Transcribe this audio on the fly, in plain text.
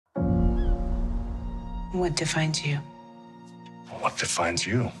What defines you? What defines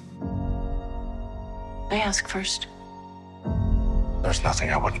you? I ask first. There's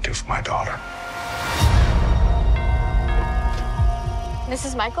nothing I wouldn't do for my daughter.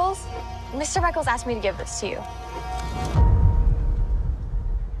 Mrs. Michaels? Mr. Michaels asked me to give this to you.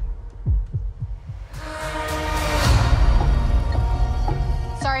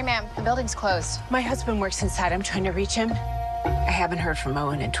 Sorry, ma'am. The building's closed. My husband works inside. I'm trying to reach him. I haven't heard from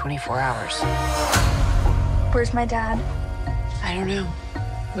Owen in 24 hours. Where's my dad? I don't know.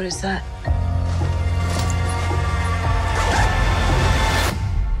 What is that?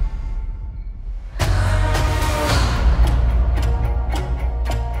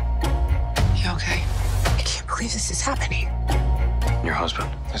 You okay? I can't believe this is happening. Your husband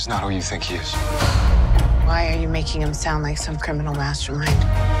is not who you think he is. Why are you making him sound like some criminal mastermind?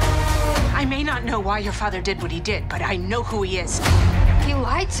 I may not know why your father did what he did, but I know who he is. He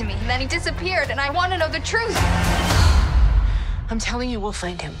lied to me, and then he disappeared, and I want to know the truth. I'm telling you, we'll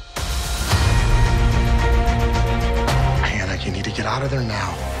find him. Hannah, you need to get out of there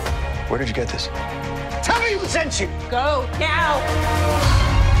now. Where did you get this? Tell me who sent you! Go now!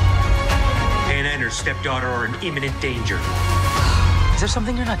 Hannah and her stepdaughter are in imminent danger. Is there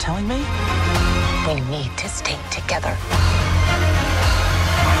something you're not telling me? We need to stay together.